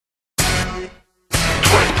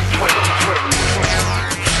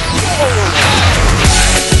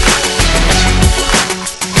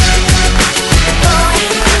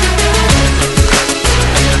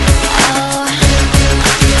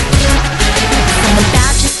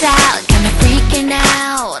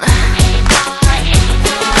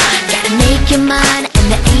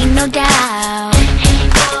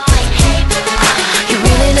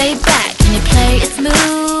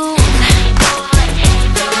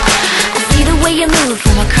you move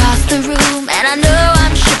from across the room, and I know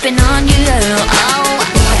I'm tripping on you. Oh,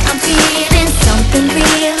 boy, I'm feeling something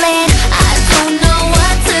reeling. I don't know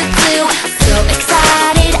what to do. So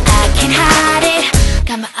excited, I can't hide it.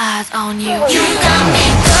 Got my eyes on you. You got me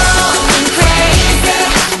going crazy.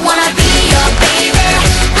 Wanna be your baby.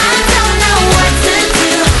 I don't know what to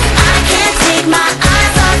do. I can't take my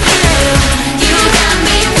eyes off you. You got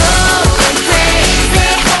me going crazy.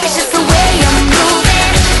 It's just the way you're moving.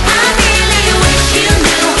 I really wish you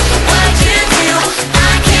knew what you do.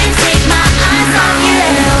 I can't take my eyes off you.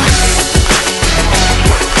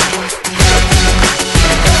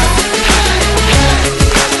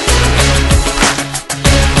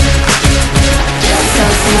 So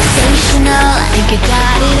sensational, I think you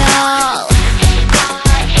got it all.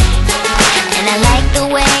 And I like the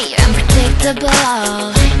way you're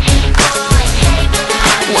unpredictable.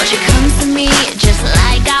 Won't you come to me just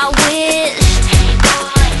like I wished?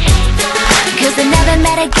 Cause I never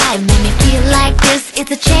met a guy who made me feel like this.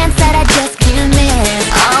 It's a chance that I just can't miss.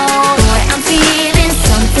 Oh boy, I'm feeling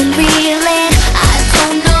something reeling. I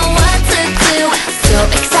don't know what to do. So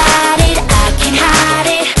excited, I can't hide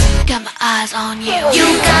it. Got my eyes on you. You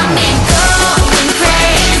got me going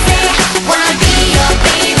crazy. Wanna be your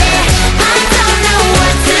baby. I don't know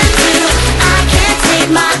what to do. I can't take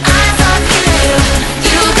my eyes